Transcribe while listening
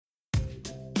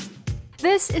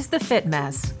This is The Fit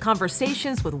Mess,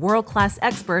 conversations with world-class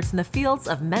experts in the fields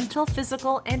of mental,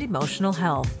 physical, and emotional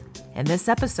health. In this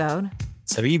episode...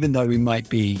 So even though we might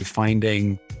be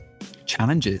finding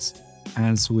challenges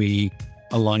as we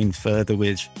align further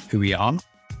with who we are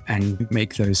and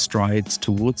make those strides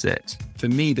towards it, for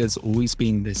me, there's always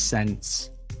been this sense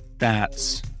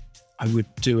that I would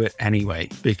do it anyway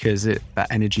because that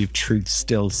energy of truth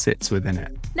still sits within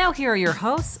it. Now here are your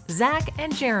hosts, Zach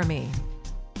and Jeremy.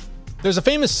 There's a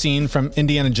famous scene from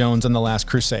Indiana Jones and the Last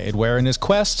Crusade where in his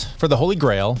quest for the Holy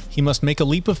Grail, he must make a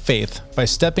leap of faith by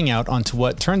stepping out onto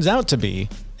what turns out to be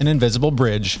an invisible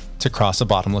bridge to cross a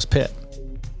bottomless pit.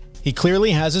 He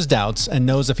clearly has his doubts and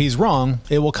knows if he's wrong,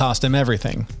 it will cost him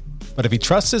everything. But if he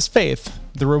trusts his faith,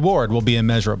 the reward will be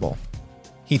immeasurable.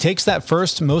 He takes that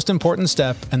first, most important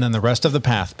step, and then the rest of the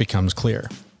path becomes clear.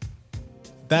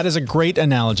 That is a great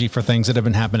analogy for things that have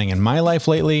been happening in my life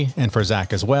lately, and for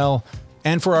Zach as well,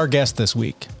 and for our guest this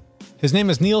week. His name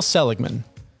is Neil Seligman.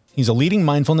 He's a leading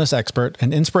mindfulness expert,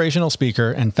 an inspirational speaker,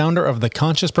 and founder of The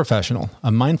Conscious Professional,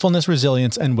 a mindfulness,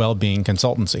 resilience, and wellbeing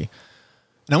consultancy.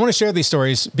 And I want to share these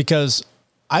stories because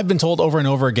I've been told over and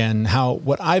over again how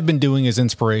what I've been doing is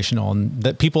inspirational and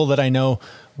that people that I know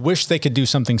wish they could do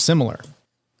something similar.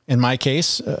 In my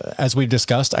case, as we've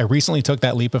discussed, I recently took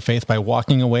that leap of faith by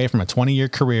walking away from a 20-year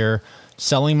career,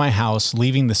 selling my house,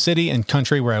 leaving the city and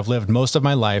country where I've lived most of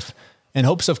my life, in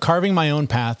hopes of carving my own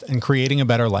path and creating a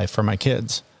better life for my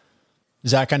kids.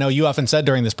 Zach, I know you often said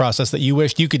during this process that you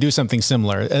wished you could do something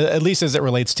similar, at least as it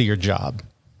relates to your job.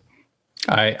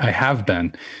 I have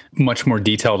been much more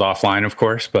detailed offline, of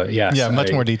course, but yes. Yeah,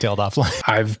 much more detailed offline.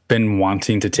 I've been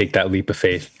wanting to take that leap of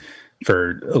faith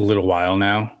for a little while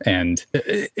now. And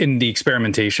in the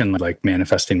experimentation, like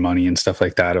manifesting money and stuff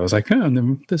like that, I was like,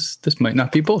 oh, this might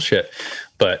not be bullshit.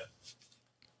 But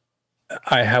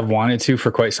I have wanted to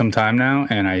for quite some time now,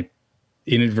 and I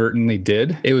inadvertently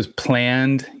did. It was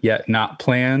planned, yet not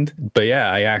planned. But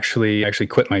yeah, I actually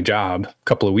quit my job a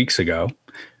couple of weeks ago,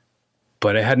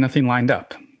 but I had nothing lined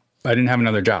up. I didn't have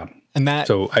another job. And that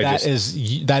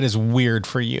is weird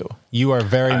for you. You are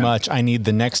very much, I need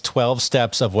the next 12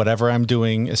 steps of whatever I'm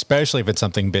doing, especially if it's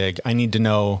something big. I need to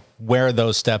know where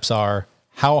those steps are,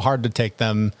 how hard to take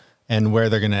them, and where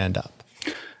they're going to end up.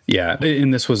 Yeah.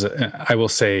 And this was, I will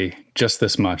say just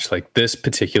this much, like this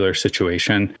particular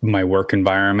situation, my work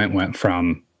environment went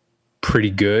from pretty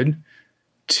good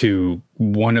to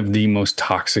one of the most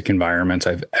toxic environments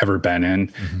I've ever been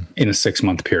in a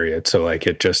 6-month period. So like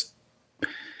it just,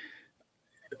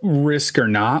 risk or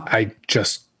not, I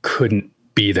just couldn't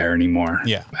be there anymore.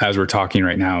 Yeah. As we're talking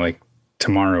right now, like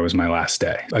tomorrow is my last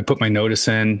day. I put my notice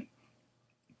in,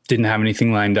 didn't have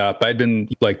anything lined up. I'd been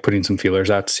like putting some feelers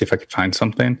out to see if I could find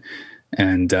something,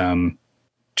 and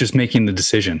just making the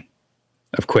decision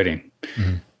of quitting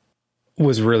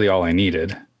was really all I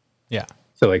needed. Yeah.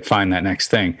 So like find that next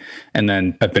thing. And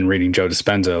then I've been reading Joe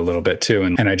Dispenza a little bit too.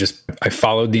 And I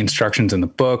followed the instructions in the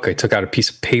book. I took out a piece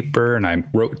of paper and I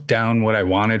wrote down what I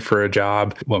wanted for a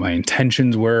job, what my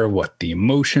intentions were, what the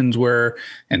emotions were,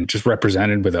 and just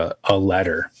represented with a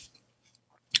letter.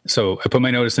 So I put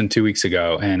my notice in 2 weeks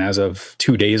ago, and as of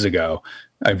 2 days ago,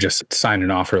 I've just signed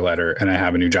an offer letter and I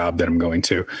have a new job that I'm going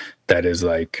to that is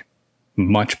like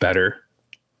much better,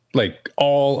 like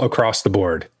all across the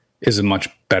board is a much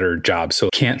better job. So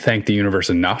can't thank the universe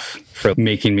enough for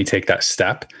making me take that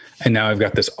step. And now I've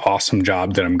got this awesome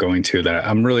job that I'm going to that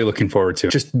I'm really looking forward to.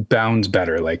 Just bounds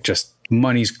better. Like just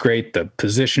money's great. The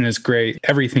position is great.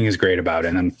 Everything is great about it.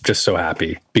 And I'm just so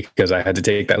happy because I had to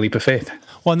take that leap of faith.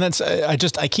 Well, and that's,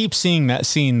 I keep seeing that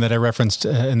scene that I referenced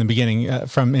in the beginning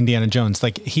from Indiana Jones.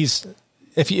 Like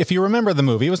if you remember the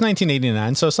movie, it was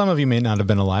 1989, so some of you may not have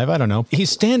been alive. I don't know.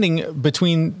 He's standing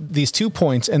between these 2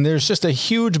 points, and there's just a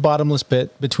huge bottomless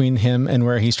pit between him and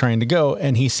where he's trying to go,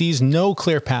 and he sees no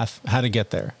clear path how to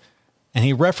get there. And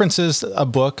he references a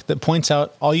book that points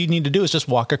out all you need to do is just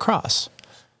walk across.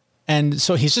 And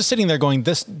so he's just sitting there going,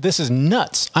 this is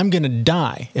nuts. I'm going to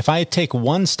die. If I take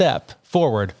one step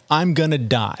forward, I'm going to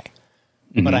die.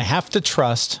 But I have to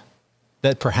trust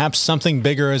that perhaps something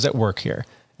bigger is at work here.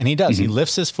 And he does. He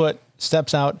lifts his foot,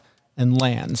 steps out, and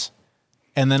lands.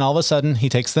 And then all of a sudden, he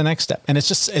takes the next step. And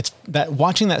it's that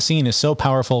watching that scene is so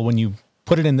powerful when you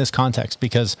put it in this context,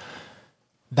 because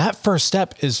that first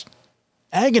step is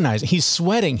agonizing. He's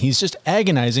sweating. He's just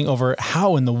agonizing over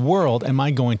how in the world am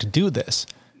I going to do this?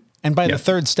 And by the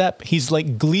third step, he's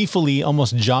like gleefully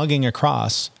almost jogging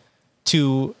across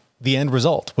to the end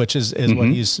result, which is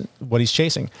what he's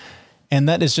chasing. And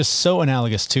that is just so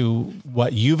analogous to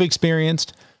what you've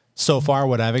experienced so far,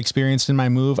 what I've experienced in my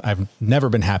move. I've never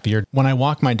been happier. When I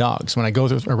walk my dogs, when I go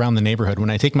around the neighborhood, when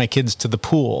I take my kids to the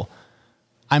pool,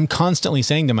 I'm constantly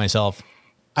saying to myself,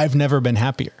 I've never been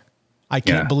happier. I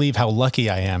can't believe how lucky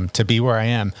I am to be where I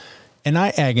am. And I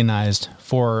agonized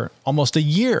for almost a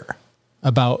year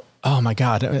about, oh my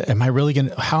God,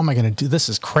 how am I going to do this?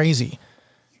 Is crazy.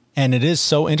 And it is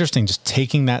so interesting just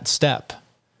taking that step.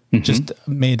 Just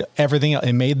made everything,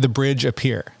 it made the bridge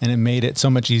appear, and it made it so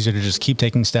much easier to just keep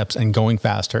taking steps and going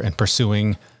faster and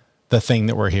pursuing the thing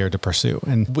that we're here to pursue.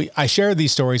 And we share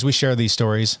these stories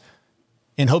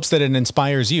in hopes that it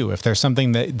inspires you. If there's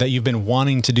something that you've been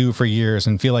wanting to do for years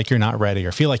and feel like you're not ready,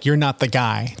 or feel like you're not the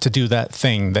guy to do that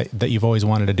thing that you've always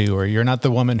wanted to do, or you're not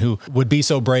the woman who would be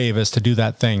so brave as to do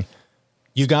that thing,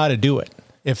 you got to do it.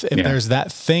 If there's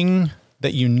that thing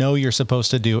that you know you're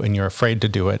supposed to do and you're afraid to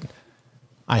do it,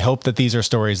 I hope that these are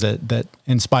stories that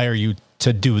inspire you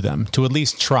to do them, to at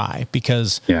least try,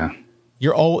 because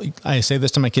I say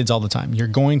this to my kids all the time, you're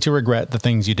going to regret the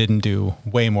things you didn't do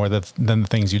way more than the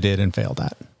things you did and failed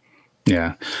at.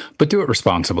 Yeah. But do it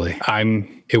responsibly.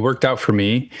 It worked out for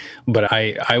me, but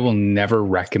I will never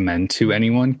recommend to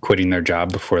anyone quitting their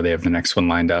job before they have the next one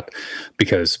lined up,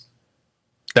 because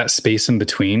that space in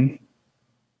between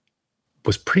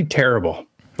was pretty terrible.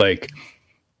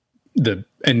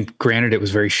 And granted, it was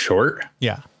very short.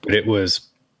 Yeah. But it was,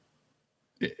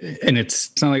 and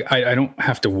it's not like I don't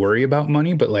have to worry about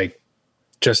money, but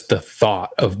just the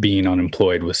thought of being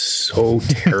unemployed was so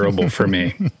terrible for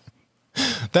me.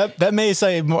 That may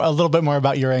say a little bit more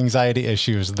about your anxiety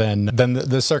issues than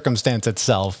the circumstance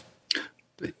itself.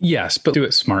 Yes, but do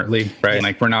it smartly, right?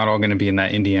 Yeah. We're not all going to be in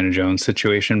that Indiana Jones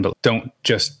situation, but don't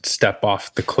just step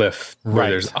off the cliff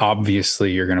where there's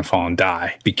obviously you're going to fall and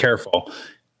die. Be careful.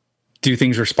 Do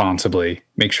things responsibly.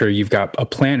 Make sure you've got a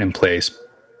plan in place,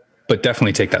 but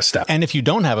definitely take that step. And if you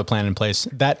don't have a plan in place,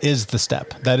 that is the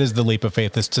step. That is the leap of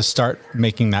faith, is to start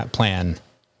making that plan,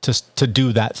 to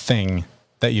do that thing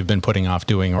that you've been putting off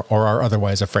doing or are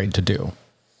otherwise afraid to do.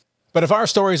 But if our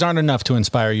stories aren't enough to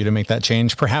inspire you to make that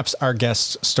change, perhaps our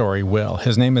guest's story will.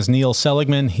 His name is Neil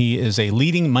Seligman. He is a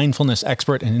leading mindfulness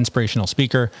expert and inspirational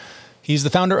speaker. He's the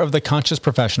founder of The Conscious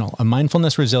Professional, a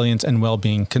mindfulness, resilience, and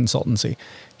wellbeing consultancy.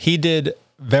 He did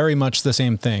very much the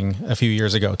same thing a few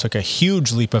years ago, took a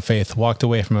huge leap of faith, walked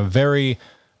away from a very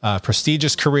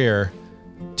prestigious career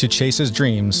to chase his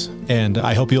dreams. And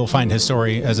I hope you'll find his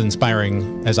story as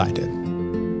inspiring as I did.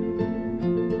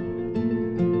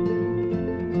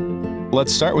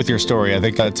 Let's start with your story. I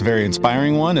think that's a very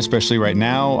inspiring one, especially right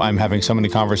now. I'm having so many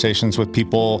conversations with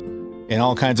people in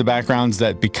all kinds of backgrounds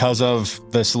that because of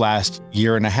this last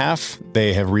year and a half,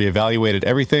 they have reevaluated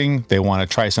everything. They want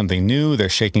to try something new. They're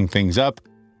shaking things up.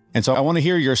 And so I want to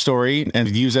hear your story and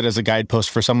use it as a guidepost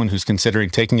for someone who's considering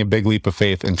taking a big leap of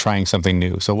faith and trying something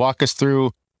new. So walk us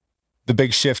through the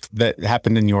big shift that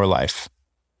happened in your life.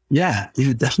 Yeah,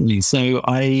 definitely. So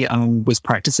I was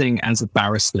practicing as a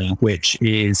barrister, which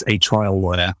is a trial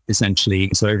lawyer, essentially.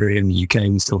 So over here in the UK,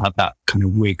 we still have that kind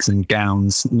of wigs and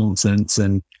gowns nonsense.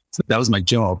 And so that was my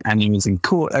job. And I was in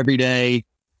court every day,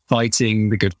 fighting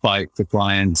the good fight for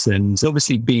clients. And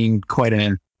obviously being quite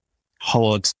a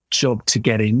hard job to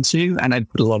get into. And I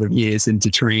put a lot of years into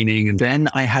training. And then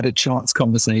I had a chance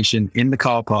conversation in the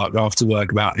car park after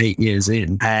work about 8 years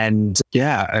in. And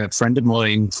yeah, a friend of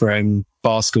mine from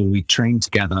bar school, we trained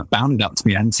together, bounded up to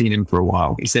me. I hadn't seen him for a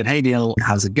while. He said, "Hey, Neil,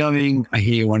 how's it going? I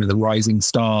hear you're one of the rising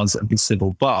stars of the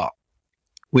civil bar,"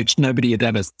 which nobody had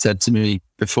ever said to me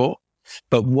before.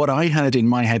 But what I heard in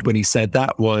my head when he said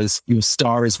that was, "Your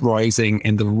star is rising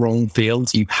in the wrong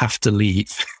field. You have to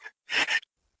leave."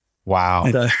 Wow.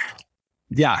 And,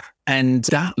 yeah. And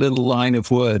that little line of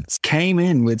words came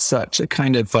in with such a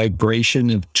kind of vibration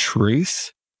of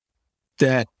truth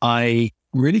that I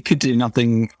really could do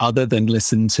nothing other than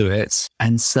listen to it.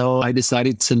 And so I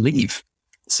decided to leave.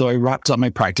 So I wrapped up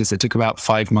my practice. It took about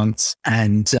 5 months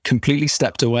and completely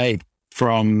stepped away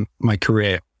from my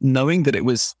career, knowing that it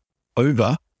was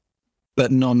over,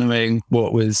 but not knowing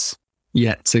what was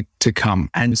yet to come.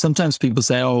 And sometimes people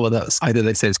say, "Oh, well, that's either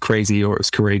they say it's crazy or it's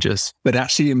courageous." But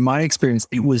actually, in my experience,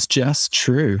 it was just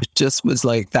true. It just was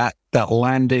like that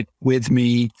landed with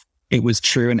me. It was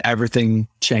true, and everything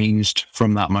changed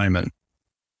from that moment.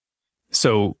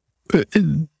 So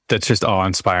that's just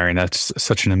awe-inspiring. That's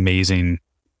such an amazing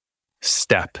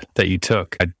step that you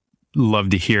took. I'd love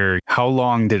to hear, how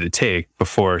long did it take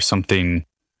before something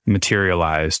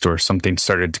materialized or something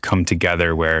started to come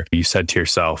together where you said to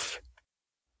yourself,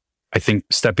 "I think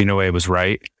stepping away was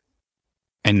right,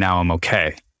 and now I'm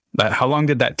okay"? How long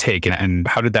did that take, and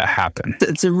how did that happen?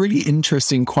 It's a really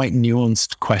interesting, quite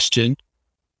nuanced question,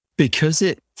 because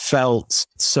it felt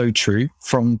so true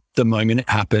from the moment it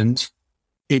happened.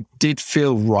 it did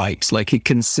feel right. Like it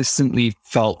consistently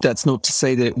felt, that's not to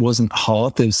say that it wasn't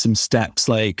hard. There's some steps.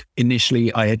 Like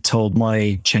initially I had told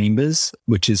my chambers,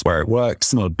 which is where it works,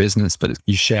 it's not a business, but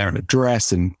you share an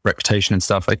address and reputation and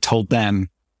stuff. I told them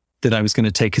that I was going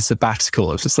to take a sabbatical.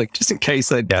 I was just like, just in case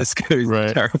this goes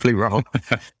terribly wrong.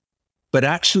 But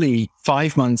actually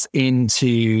 5 months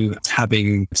into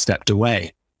having stepped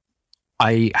away,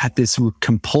 I had this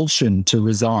compulsion to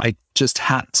resign. I just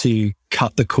had to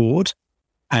cut the cord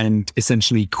and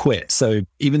essentially quit. So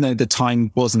even though the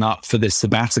time wasn't up for this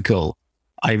sabbatical,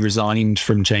 I resigned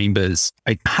from Chambers.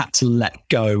 I had to let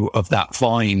go of that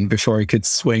vine before I could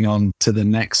swing on to the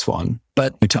next one.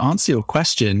 But to answer your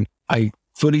question, I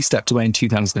fully stepped away in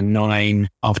 2009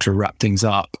 after I wrapped things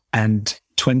up. And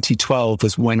 2012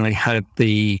 was when I had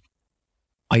the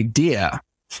idea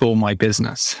for my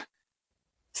business.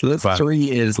 So that's 3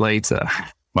 years later.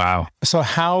 Wow. So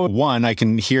how, one, I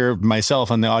can hear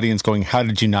myself and the audience going, how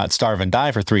did you not starve and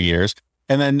die for 3 years?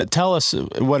 And then tell us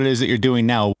what it is that you're doing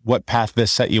now, what path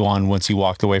this set you on once you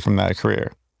walked away from that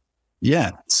career.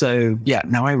 Yeah. So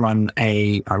now I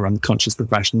run Conscious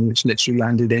Profession, which literally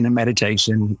landed in a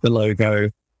meditation, the logo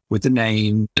with the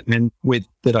name, and with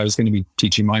that I was going to be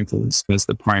teaching mindfulness as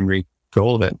the primary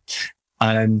goal of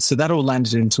it. So that all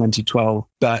landed in 2012,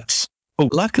 but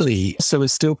luckily, so I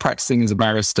was still practicing as a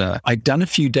barrister. I'd done a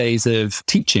few days of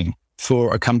teaching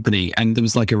for a company, and there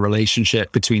was like a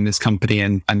relationship between this company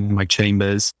and my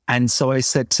chambers. And so I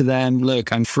said to them,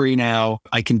 look, I'm free now.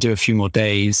 I can do a few more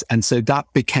days. And so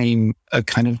that became a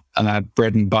kind of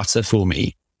bread and butter for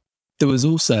me. There was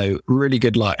also really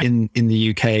good luck in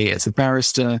the UK as a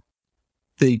barrister.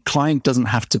 The client doesn't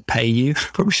have to pay you.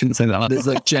 Probably shouldn't say that. There's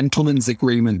a gentleman's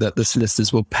agreement that the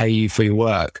solicitors will pay you for your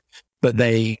work, but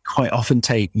they quite often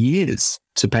take years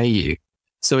to pay you.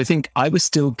 So I think I was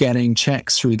still getting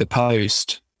checks through the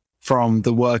post from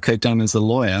the work I'd done as a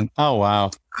lawyer. Oh,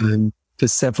 wow. For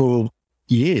several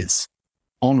years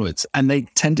onwards. And they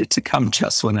tended to come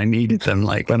just when I needed them,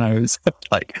 like when I was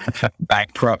like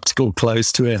bankrupt or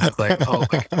close to it. Like, oh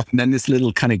my God. And then this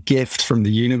little kind of gift from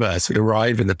the universe would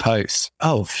arrive in the post.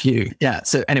 Oh, phew. Yeah.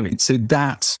 So anyway, so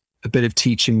that's a bit of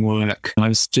teaching work. I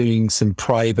was doing some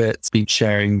private speech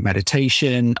sharing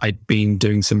meditation. I'd been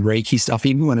doing some Reiki stuff.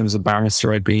 Even when I was a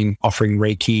barrister, I'd been offering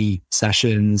Reiki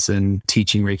sessions and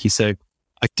teaching Reiki. So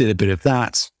I did a bit of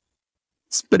that,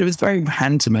 but it was very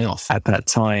hand to mouth at that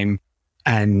time.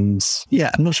 And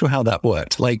yeah, I'm not sure how that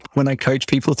worked. Like when I coach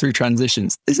people through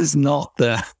transitions, this is not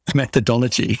the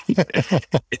methodology.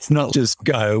 It's not just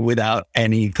go without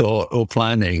any thought or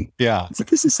planning. Yeah. So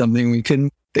this is something we can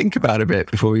think about a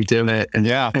bit before we do it, and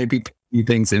maybe put new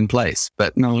things in place.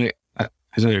 But no, I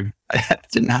don't know. It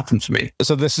didn't happen for me.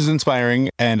 So this is inspiring.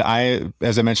 And I,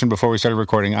 as I mentioned before we started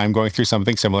recording, I'm going through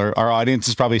something similar. Our audience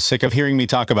is probably sick of hearing me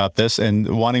talk about this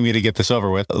and wanting me to get this over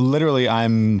with. Literally,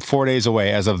 I'm 4 days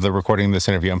away as of the recording of this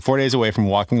interview. I'm 4 days away from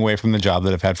walking away from the job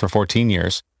that I've had for 14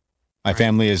 years. My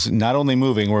family is not only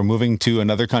moving, we're moving to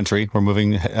another country. We're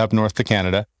moving up north to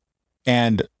Canada,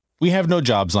 and we have no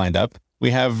jobs lined up. We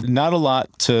have not a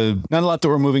lot that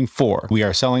we're moving for. We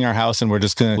are selling our house and we're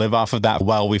just going to live off of that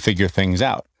while we figure things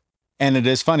out. And it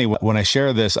is funny when I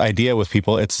share this idea with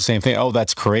people, it's the same thing. Oh,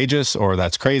 that's courageous, or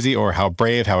that's crazy, or how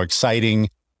brave, how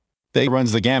exciting. It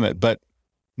runs the gamut. But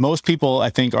most people, I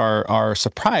think, are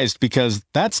surprised because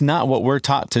that's not what we're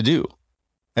taught to do.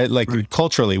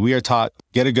 Culturally, we are taught,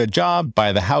 get a good job,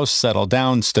 buy the house, settle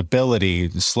down,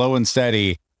 stability, slow and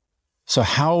steady. So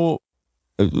how,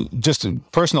 just a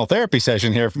personal therapy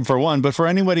session here for one, but for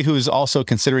anybody who's also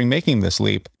considering making this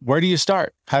leap, where do you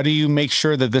start? How do you make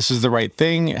sure that this is the right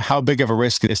thing? How big of a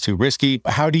risk is too risky?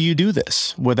 How do you do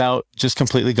this without just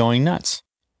completely going nuts?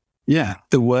 Yeah.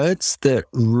 The words that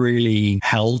really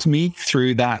held me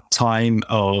through that time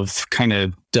of kind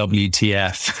of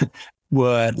WTF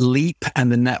were leap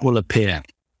and the net will appear.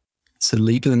 So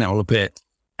leap and the net will appear.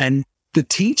 And the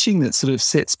teaching that sort of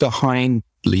sits behind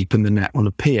leap and the net will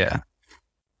appear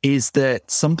is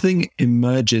that something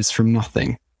emerges from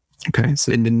nothing. Okay.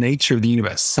 So in the nature of the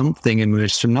universe, something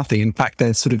emerges from nothing. In fact,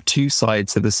 there's sort of two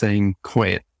sides of the same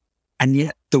coin. And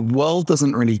yet the world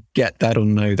doesn't really get that or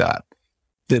know that.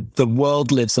 The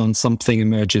world lives on something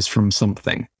emerges from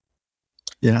something.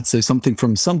 Yeah. So something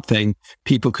from something,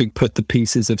 people could put the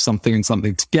pieces of something and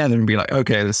something together and be like,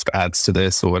 okay, this adds to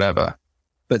this or whatever.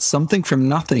 But something from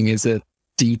nothing is a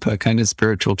deeper kind of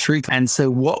spiritual truth. And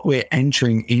so what we're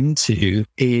entering into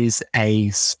is a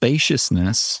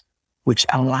spaciousness which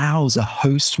allows a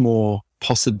host more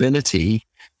possibility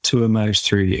to emerge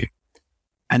through you.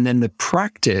 And then the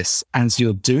practice as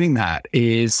you're doing that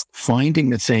is finding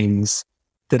the things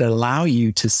that allow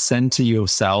you to center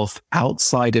yourself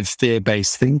outside of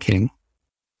fear-based thinking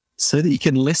so that you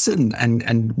can listen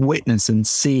and witness and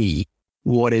see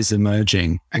what is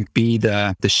emerging and be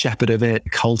the shepherd of it,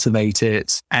 cultivate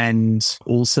it, and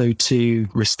also to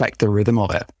respect the rhythm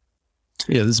of it.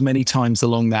 There's many times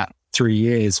along that 3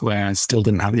 years where I still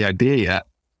didn't have the idea yet,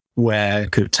 where I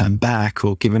could have turned back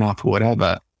or given up or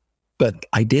whatever. But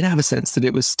I did have a sense that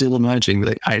it was still emerging,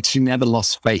 that I actually never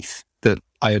lost faith that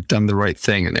I had done the right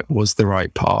thing and it was the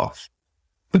right path.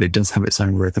 But it does have its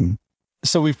own rhythm.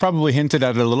 So we've probably hinted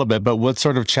at it a little bit, but what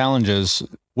sort of challenges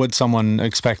would someone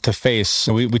expect to face?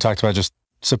 We talked about just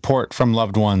support from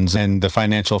loved ones and the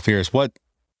financial fears.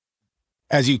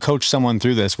 As you coach someone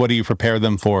through this, what do you prepare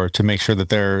them for to make sure that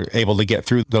they're able to get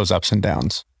through those ups and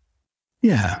downs?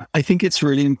 Yeah, I think it's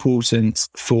really important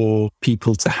for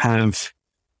people to have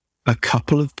a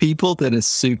couple of people that are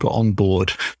super on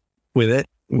board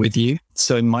with you.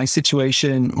 So in my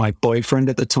situation, my boyfriend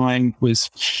at the time was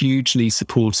hugely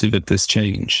supportive of this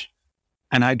change.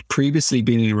 And I'd previously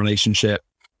been in a relationship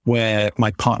where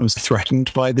my partner was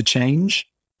threatened by the change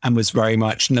and was very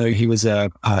much, no, he was a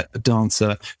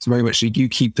dancer. It's very much, you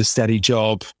keep the steady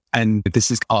job and this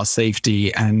is our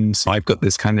safety. And I've got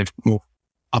this kind of more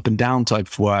up and down type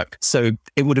of work. So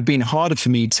it would have been harder for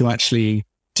me to actually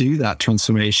do that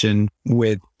transformation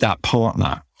with that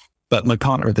partner. But my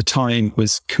partner at the time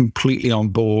was completely on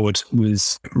board,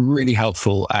 was really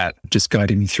helpful at just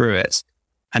guiding me through it.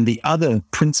 And the other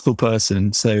principal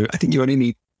person, so I think you only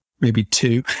need maybe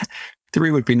 2,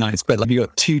 3 would be nice, but you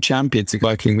got 2 champions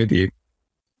working with you.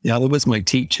 The other was my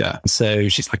teacher. So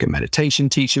she's like a meditation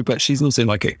teacher, but she's also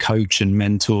like a coach and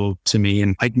mentor to me.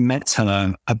 And I'd met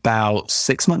her about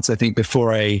 6 months, I think,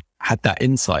 before I had that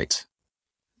insight.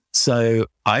 So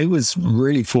I was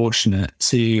really fortunate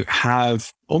to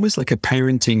have almost like a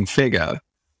parenting figure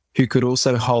who could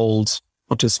also hold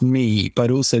not just me, but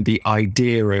also the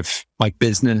idea of my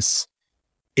business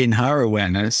in her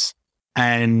awareness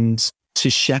and to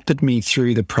shepherd me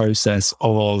through the process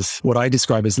of what I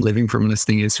describe as living from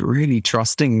listening, is really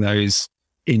trusting those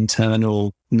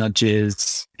internal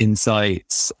nudges,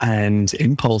 insights, and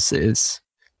impulses,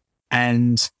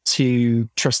 and to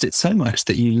trust it so much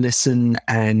that you listen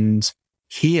and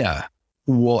hear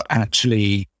what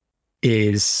actually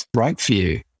is right for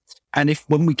you. And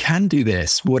when we can do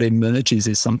this, what emerges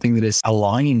is something that is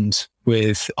aligned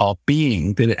with our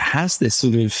being, that it has this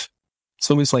sort of, it's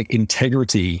almost like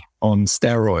integrity on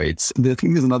steroids. I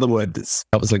think there's another word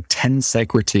that was like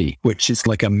tensegrity, which is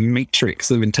like a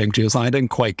matrix of integrity. So I don't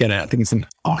quite get it. I think it's an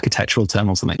architectural term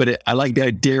or something. But I like the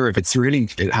idea of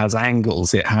it has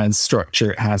angles, it has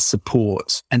structure, it has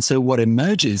support. And so what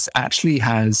emerges actually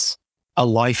has a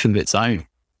life of its own,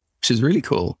 which is really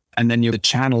cool. And then you're the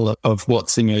channel of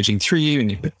what's emerging through you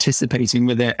and you're participating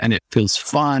with it, and it feels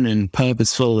fun and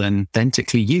purposeful and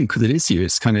authentically you, because it is you.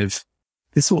 It's kind of,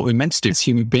 this is what we're meant to do as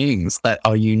human beings, let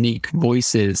our unique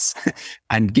voices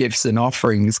and gifts and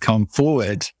offerings come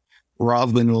forward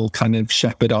rather than all kind of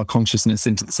shepherd our consciousness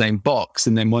into the same box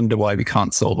and then wonder why we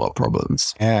can't solve our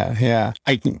problems. Yeah.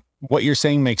 What you're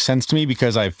saying makes sense to me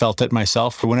because I've felt it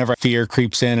myself. Whenever fear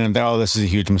creeps in and, oh, this is a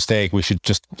huge mistake, we should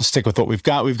just stick with what we've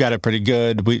got. We've got it pretty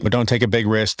good. We don't take a big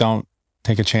risk. Don't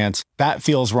take a chance. That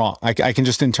feels wrong. I can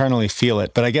just internally feel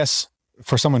it. But I guess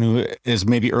for someone who is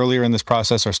maybe earlier in this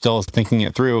process or still thinking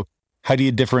it through, how do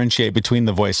you differentiate between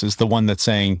the voices? The one that's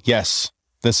saying, yes,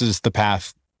 this is the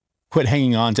path. Quit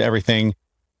hanging on to everything.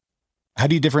 How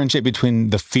do you differentiate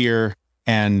between the fear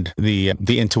and the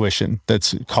intuition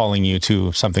that's calling you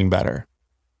to something better?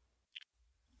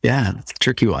 Yeah, that's a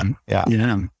tricky one. Yeah.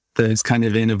 Those kind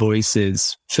of inner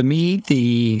voices. For me,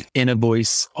 the inner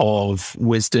voice of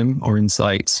wisdom or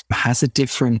insight has a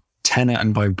different tenor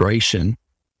and vibration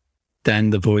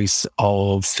than the voice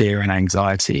of fear and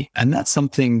anxiety. And that's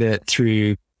something that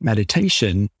through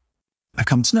meditation, I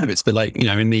come to know. It's a bit like,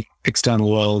 in the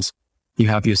external world, you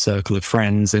have your circle of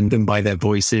friends and then by their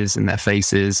voices and their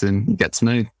faces and you get to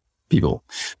know people.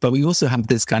 But we also have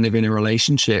this kind of inner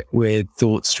relationship with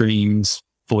thought streams,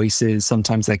 voices.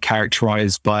 Sometimes they're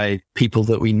characterized by people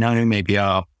that we know, maybe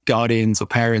our guardians or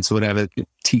parents or whatever.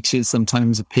 Teachers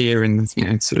sometimes appear in,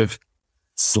 sort of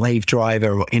slave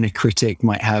driver or inner critic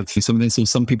might have some of this, or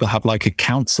some people have like a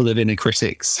council of inner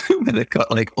critics where they've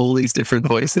got like all these different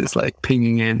voices like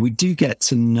pinging in. We do get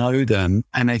to know them.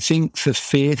 And I think for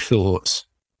fear thought,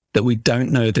 that we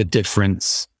don't know the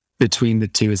difference between the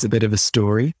two is a bit of a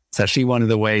story. It's actually one of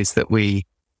the ways that we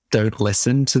don't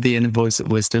listen to the inner voice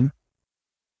of wisdom,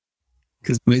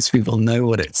 because most people know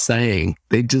what it's saying.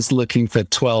 They're just looking for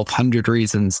 1,200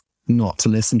 reasons not to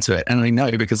listen to it. And I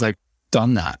know because I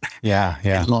done that. Yeah.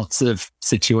 In lots of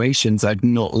situations, I've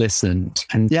not listened.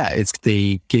 And yeah, it's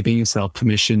the giving yourself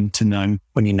permission to know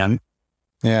when you know.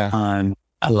 Yeah.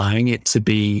 Allowing it to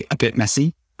be a bit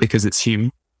messy because it's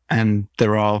human. And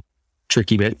there are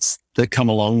tricky bits that come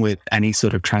along with any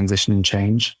sort of transition and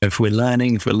change. If we're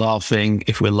learning, if we're laughing,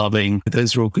 if we're loving,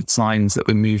 those are all good signs that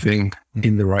we're moving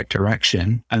in the right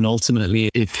direction. And ultimately,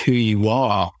 if who you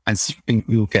are, as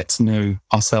we'll get to know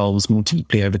ourselves more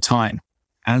deeply over time,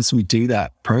 as we do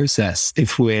that process,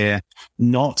 if we're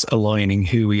not aligning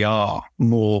who we are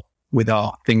more with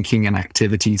our thinking and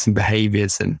activities and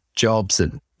behaviors and jobs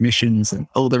and missions and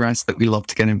all the rest that we love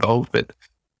to get involved with,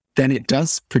 then it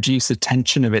does produce a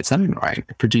tension of its own, right?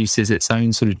 It produces its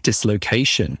own sort of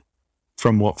dislocation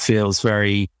from what feels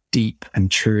very deep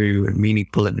and true and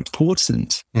meaningful and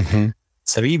important. Mm-hmm.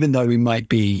 So even though we might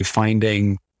be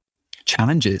finding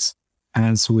challenges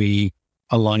as we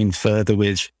align further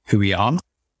with who we are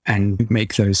and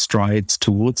make those strides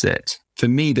towards it, for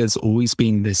me, there's always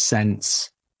been this sense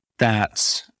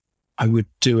that I would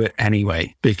do it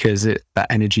anyway because that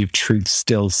energy of truth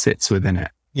still sits within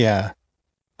it. Yeah.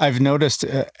 I've noticed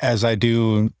as I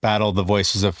do battle the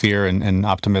voices of fear and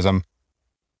optimism,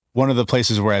 one of the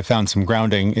places where I found some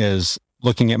grounding is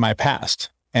looking at my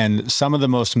past. And some of the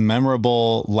most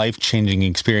memorable, life-changing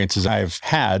experiences I've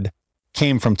had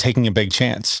came from taking a big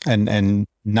chance and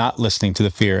not listening to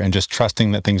the fear and just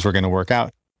trusting that things were going to work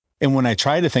out. And when I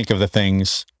try to think of the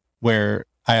things where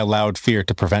I allowed fear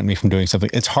to prevent me from doing something,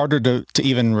 it's harder to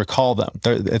even recall them.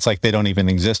 It's like they don't even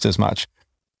exist as much.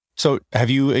 So have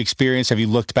you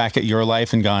looked back at your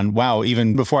life and gone, wow,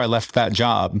 even before I left that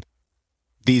job,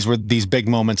 these big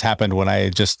moments happened when I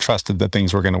just trusted that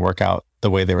things were going to work out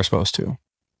the way they were supposed to?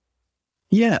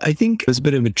 Yeah, I think I was a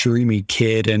bit of a dreamy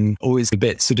kid and always a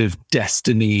bit sort of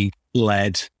destiny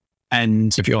led.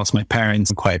 And if you ask my parents,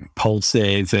 I'm quite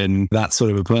impulsive and that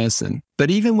sort of a person.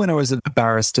 But even when I was a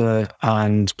barrister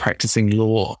and practicing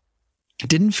law, it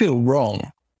didn't feel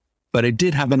wrong. But I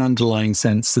did have an underlying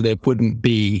sense that it wouldn't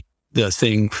be the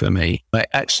thing for me. I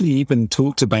actually even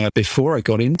talked about before I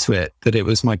got into it that it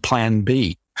was my plan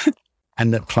B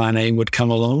and that plan A would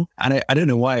come along. And I don't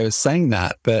know why I was saying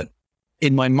that, but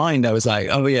in my mind, I was like,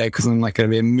 oh yeah, because I'm like going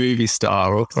to be a movie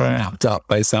star or wrapped up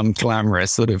by some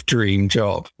glamorous sort of dream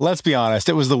job. Let's be honest,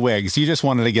 it was the wigs. You just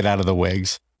wanted to get out of the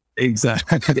wigs.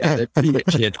 Exactly. Yeah, they're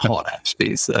pretty hot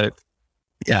actually. So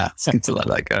yeah, it's good to let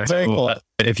that go. Very cool.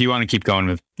 If you want to keep going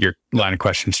with your line of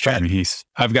questions, Jeremy,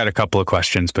 I've got a couple of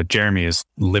questions, but Jeremy is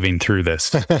living through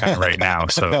this kind of right now.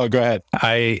 So no, go ahead.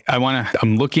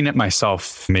 I'm looking at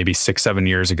myself maybe 6-7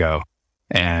 years ago,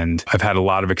 and I've had a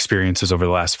lot of experiences over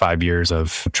the last 5 years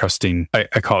of trusting. I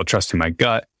call it trusting my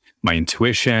gut, my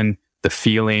intuition, the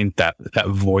feeling, that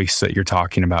voice that you're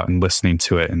talking about and listening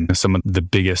to it. And some of the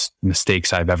biggest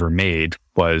mistakes I've ever made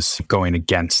was going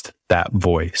against that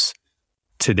voice.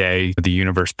 Today, the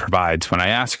universe provides. When I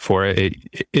ask for it,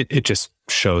 it just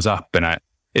shows up. And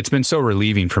it's been so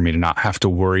relieving for me to not have to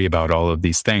worry about all of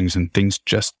these things and things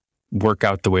just work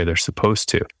out the way they're supposed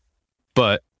to.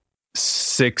 But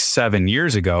 6-7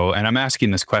 years ago, and I'm asking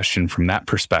this question from that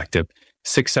perspective,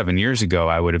 6-7 years ago,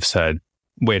 I would have said,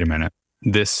 wait a minute,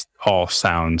 this all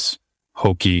sounds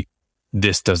hokey.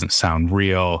 This doesn't sound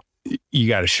real. You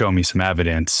got to show me some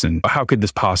evidence. And how could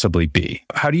this possibly be?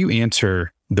 How do you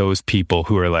answer those people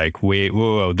who are like, wait,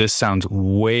 whoa, this sounds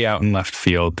way out in left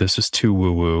field. This is too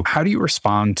woo-woo. How do you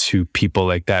respond to people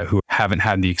like that who haven't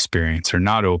had the experience or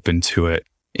not open to it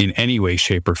in any way,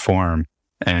 shape, or form?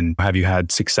 And have you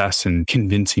had success in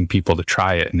convincing people to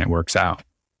try it and it works out?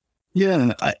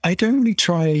 Yeah, I don't really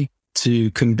try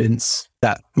to convince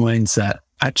that mindset,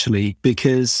 actually,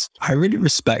 because I really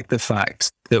respect the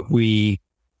fact that we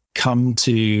come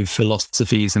to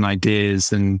philosophies and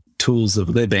ideas and tools of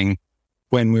living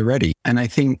when we're ready. And I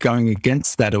think going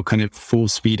against that or kind of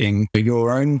force feeding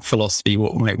your own philosophy,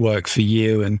 what might work for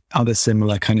you and other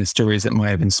similar kind of stories that might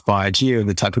have inspired you and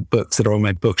the type of books that are on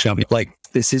my bookshelf, like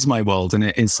this is my world. And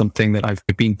it is something that I've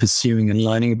been pursuing and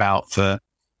learning about for,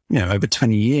 over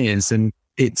 20 years. And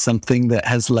it's something that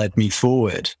has led me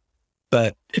forward.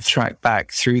 But if track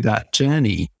back through that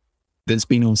journey, there's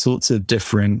been all sorts of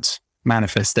different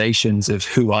manifestations of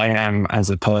who I am as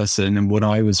a person and what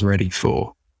I was ready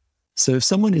for. So if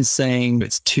someone is saying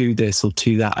it's to this or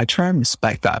to that, I try and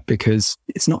respect that because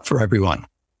it's not for everyone,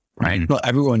 right? Mm-hmm. Not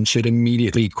everyone should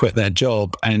immediately quit their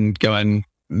job and go and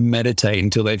meditate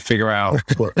until they figure out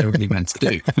what they're really meant to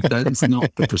do. That's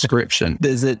not the prescription.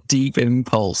 There's a deep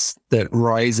impulse that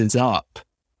rises up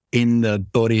in the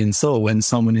body and soul when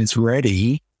someone is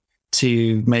ready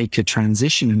to make a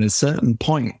transition. At a certain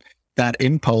point, that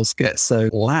impulse gets so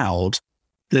loud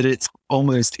that it's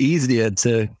almost easier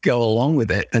to go along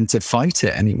with it than to fight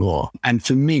it anymore. And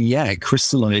for me, yeah, it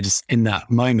crystallized in that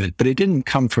moment, but it didn't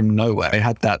come from nowhere. I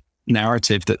had that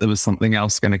narrative that there was something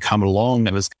else going to come along.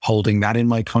 I was holding that in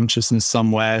my consciousness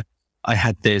somewhere. I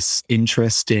had this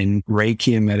interest in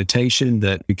Reiki and meditation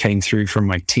that came through from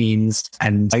my teens.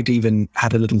 And I'd even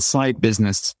had a little side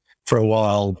business for a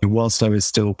while whilst I was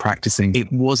still practicing.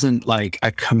 It wasn't like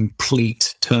a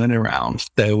complete turnaround.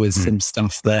 There was some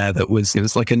stuff there it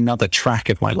was like another track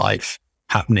of my life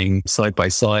happening side by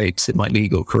side in my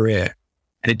legal career.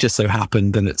 And it just so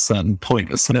happened that at a certain point,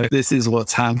 I was like, no, this is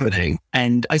what's happening.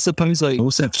 And I suppose I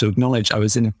also have to acknowledge I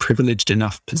was in a privileged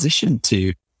enough position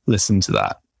to listen to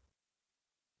that.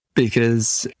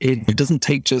 Because it doesn't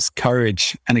take just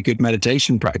courage and a good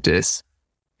meditation practice.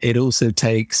 It also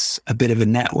takes a bit of a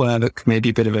network, maybe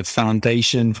a bit of a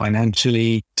foundation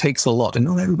financially. It takes a lot. And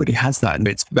not everybody has that. And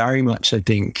it's very much, I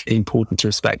think, important to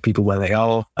respect people where they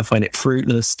are. I find it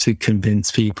fruitless to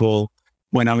convince people.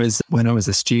 When I was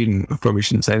a student, I probably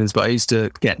shouldn't say this, but I used to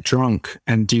get drunk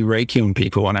and do Reiki on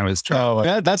people when I was drunk. Oh,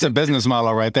 yeah, that's a business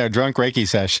model right there. Drunk Reiki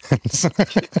sessions.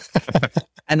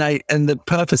 And the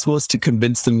purpose was to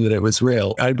convince them that it was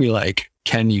real. I'd be like,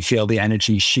 can you feel the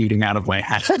energy shooting out of my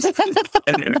hands?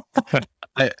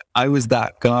 I was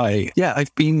that guy. Yeah,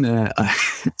 I've been there.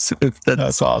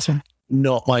 That's awesome.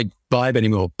 Not my vibe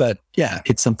anymore. But yeah,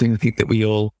 it's something I think that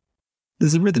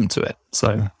there's a rhythm to it.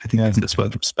 So I think it's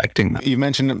worth respecting that. You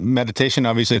mentioned meditation.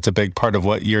 Obviously, it's a big part of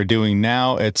what you're doing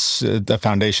now. It's the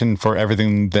foundation for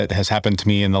everything that has happened to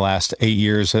me in the last 8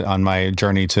 years on my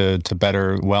journey to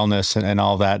better wellness and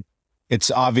all that. It's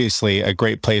obviously a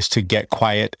great place to get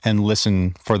quiet and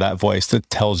listen for that voice that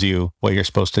tells you what you're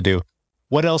supposed to do.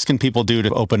 What else can people do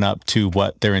to open up to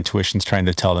what their intuition's trying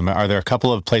to tell them? Are there a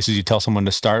couple of places you tell someone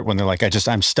to start when they're like,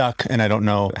 I'm stuck and I don't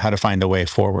know how to find a way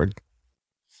forward?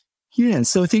 Yeah,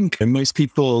 so I think most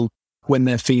people, when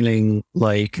they're feeling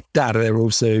like that, they're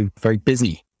also very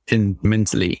busy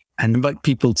mentally, and invite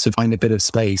people to find a bit of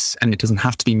space. And it doesn't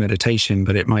have to be meditation,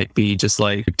 but it might be just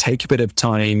like take a bit of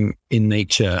time in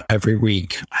nature every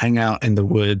week, hang out in the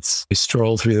woods,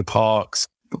 stroll through the parks,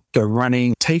 go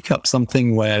running, take up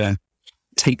something where it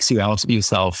takes you out of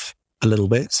yourself a little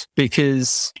bit,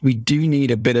 because we do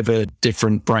need a bit of a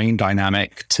different brain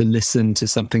dynamic to listen to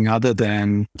something other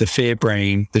than the fear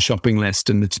brain, the shopping list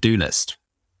and the to-do list.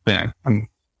 And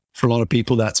for a lot of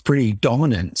people, that's pretty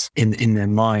dominant in their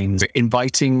minds.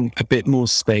 Inviting a bit more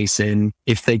space in,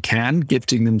 if they can,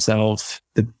 gifting themselves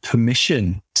the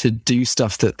permission to do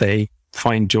stuff that they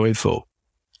find joyful.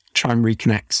 Try and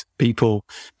reconnect people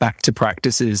back to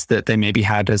practices that they maybe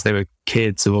had as they were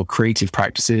kids, or creative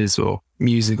practices or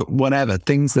music, or whatever,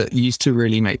 things that used to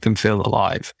really make them feel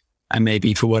alive. And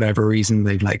maybe for whatever reason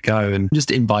they've let go, and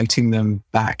just inviting them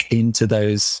back into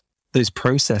those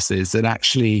processes that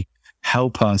actually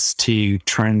help us to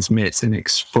transmit and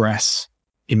express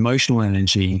emotional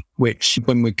energy, which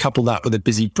when we couple that with a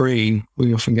busy brain,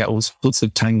 we often get all sorts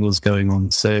of tangles going on.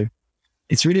 So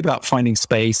it's really about finding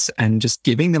space and just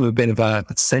giving them a bit of a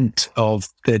scent of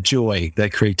their joy, their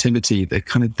creativity, the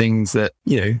kind of things that,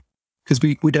 because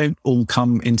we don't all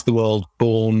come into the world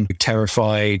born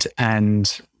terrified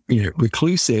and,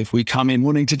 reclusive. We come in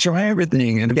wanting to try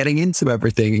everything and getting into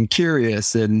everything and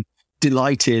curious and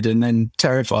delighted and then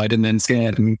terrified and then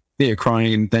scared and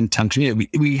crying and then tantrum.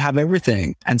 We have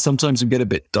everything. And sometimes we get a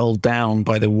bit dulled down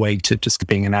by the weight of just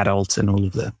being an adult and all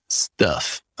of the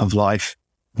stuff of life.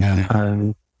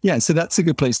 Yeah. So that's a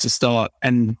good place to start.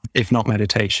 And if not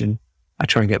meditation, I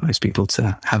try and get most people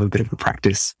to have a bit of a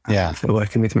practice for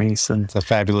working with me. So it's a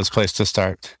fabulous place to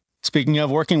start. Speaking of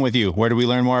working with you, where do we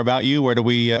learn more about you? Where do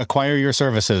we acquire your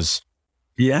services?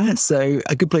 Yeah, so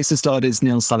a good place to start is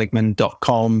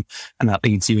neilseligman.com, and that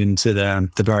leads you into the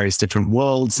various different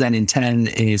worlds. Zen in 10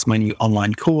 is my new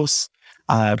online course,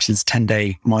 which is a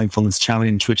 10-day mindfulness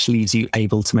challenge, which leaves you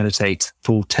able to meditate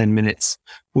for 10 minutes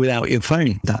without your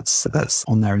phone. That's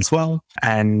on there as well.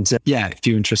 And if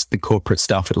you're interested in the corporate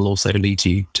stuff, it'll also lead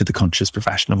you to the Conscious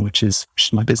Professional, which is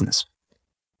my business.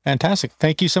 Fantastic.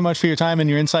 Thank you so much for your time and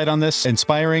your insight on this,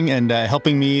 inspiring and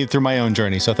helping me through my own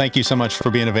journey. So thank you so much for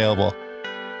being available.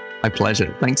 My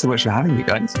pleasure. Thanks so much for having me,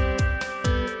 guys.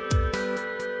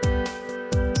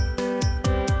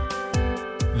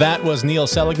 That was Neil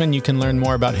Seligman. You can learn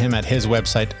more about him at his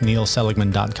website,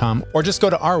 neilseligman.com, or just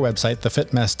go to our website,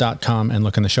 thefitmess.com, and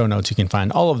look in the show notes. You can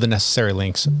find all of the necessary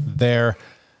links there.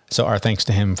 So our thanks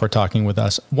to him for talking with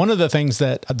us. One of the things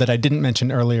that I didn't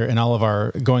mention earlier in all of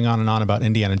our going on and on about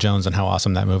Indiana Jones and how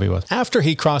awesome that movie was. After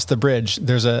he crossed the bridge,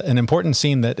 there's an important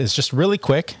scene that is just really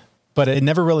quick, but it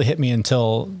never really hit me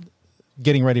until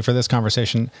getting ready for this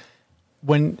conversation.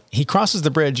 when he crosses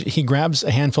the bridge, he grabs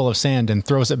a handful of sand and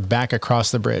throws it back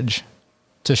across the bridge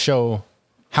to show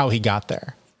how he got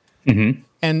there. Mm-hmm.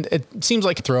 And it seems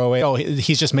like a throwaway. Oh,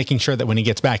 he's just making sure that when he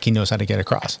gets back, he knows how to get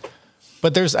across.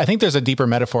 But I think there's a deeper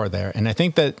metaphor there. And I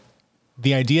think that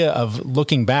the idea of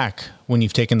looking back when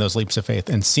you've taken those leaps of faith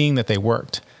and seeing that they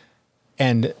worked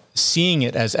and seeing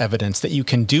it as evidence that you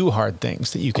can do hard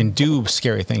things, that you can do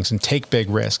scary things and take big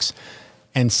risks,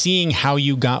 and seeing how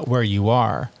you got where you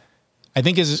are, I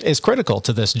think is critical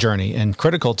to this journey and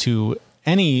critical to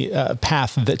any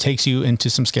path that takes you into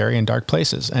some scary and dark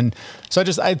places. And so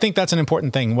I think that's an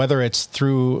important thing, whether it's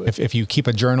through, if you keep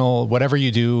a journal, whatever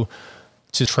you do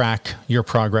to track your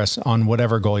progress on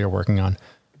whatever goal you're working on,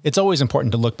 it's always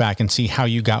important to look back and see how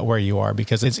you got where you are,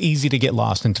 because it's easy to get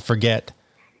lost and to forget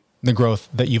the growth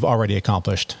that you've already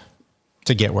accomplished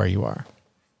to get where you are.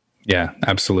 Yeah,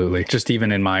 absolutely. Just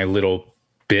even in my little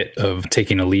bit of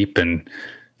taking a leap and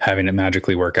having it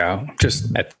magically work out,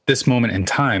 just at this moment in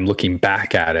time, looking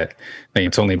back at it,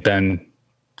 it's only been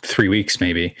 3 weeks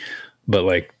maybe, but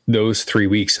like those 3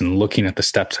 weeks and looking at the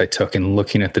steps I took and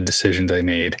looking at the decisions I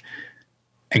made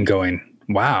and going,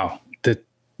 wow,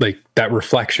 that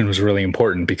reflection was really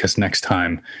important, because next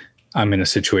time I'm in a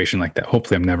situation like that,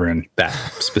 hopefully I'm never in that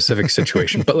specific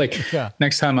situation, but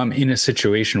next time I'm in a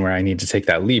situation where I need to take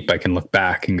that leap, I can look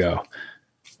back and go,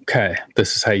 okay,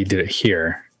 this is how you did it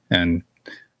here. And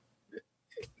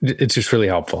it's just really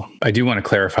helpful. I do want to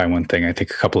clarify one thing. I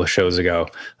think a couple of shows ago,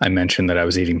 I mentioned that I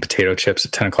was eating potato chips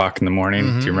at 10 o'clock in the morning.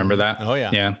 Mm-hmm. Do you remember that? Oh, yeah.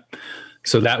 Yeah.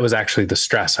 So that was actually the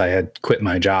stress. I had quit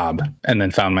my job and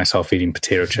then found myself eating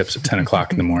potato chips at 10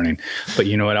 o'clock in the morning. But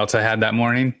you know what else I had that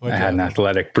morning? I had an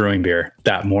Athletic brewing beer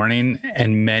that morning,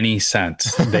 and many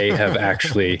since. They have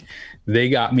actually... They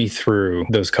got me through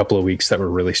those couple of weeks that were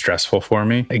really stressful for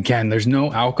me. Again, there's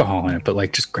no alcohol in it, but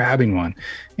like just grabbing one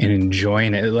and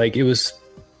enjoying it. Like it was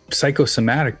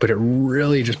psychosomatic, but it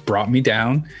really just brought me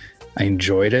down. I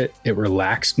enjoyed it. It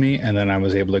relaxed me. And then I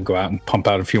was able to go out and pump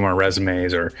out a few more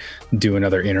resumes or do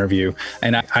another interview.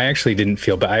 And I actually didn't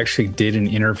feel, but I actually did an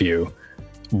interview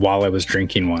while I was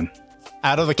drinking one.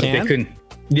 Out of the can? They couldn't,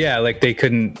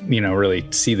 really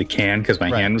see the can because my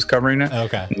hand was covering it.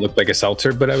 Okay. It looked like a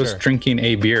seltzer, but I was drinking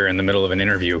a beer in the middle of an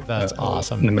interview. That's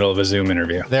awesome. In the middle of a Zoom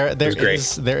interview.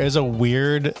 There is a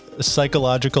weird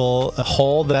psychological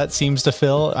hole that seems to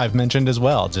fill. I've mentioned as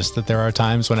well, just that there are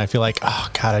times when I feel like, oh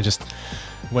God,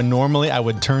 when normally I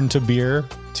would turn to beer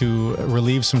to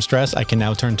relieve some stress, I can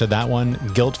now turn to that one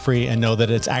guilt-free and know that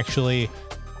it's actually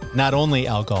not only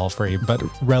alcohol-free, but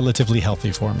relatively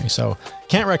healthy for me. So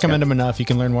can't recommend them enough. You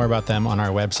can learn more about them on our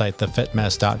website,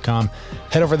 thefitmess.com.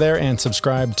 Head over there and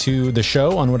subscribe to the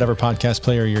show on whatever podcast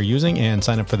player you're using and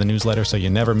sign up for the newsletter so you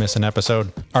never miss an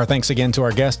episode. Our thanks again to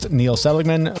our guest, Neil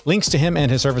Seligman. Links to him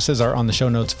and his services are on the show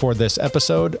notes for this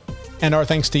episode. And our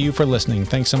thanks to you for listening.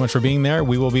 Thanks so much for being there.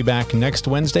 We will be back next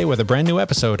Wednesday with a brand new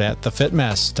episode at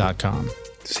thefitmess.com.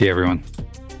 See you, everyone.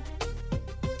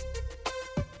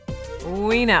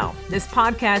 We know this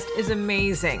podcast is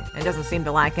amazing and doesn't seem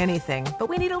to lack anything, but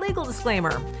we need a legal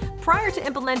disclaimer. Prior to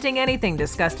implementing anything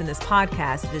discussed in this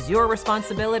podcast, it is your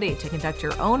responsibility to conduct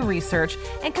your own research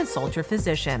and consult your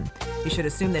physician. You should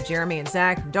assume that Jeremy and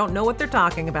Zach don't know what they're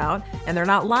talking about, and they're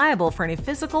not liable for any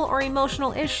physical or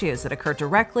emotional issues that occur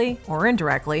directly or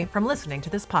indirectly from listening to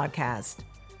this podcast.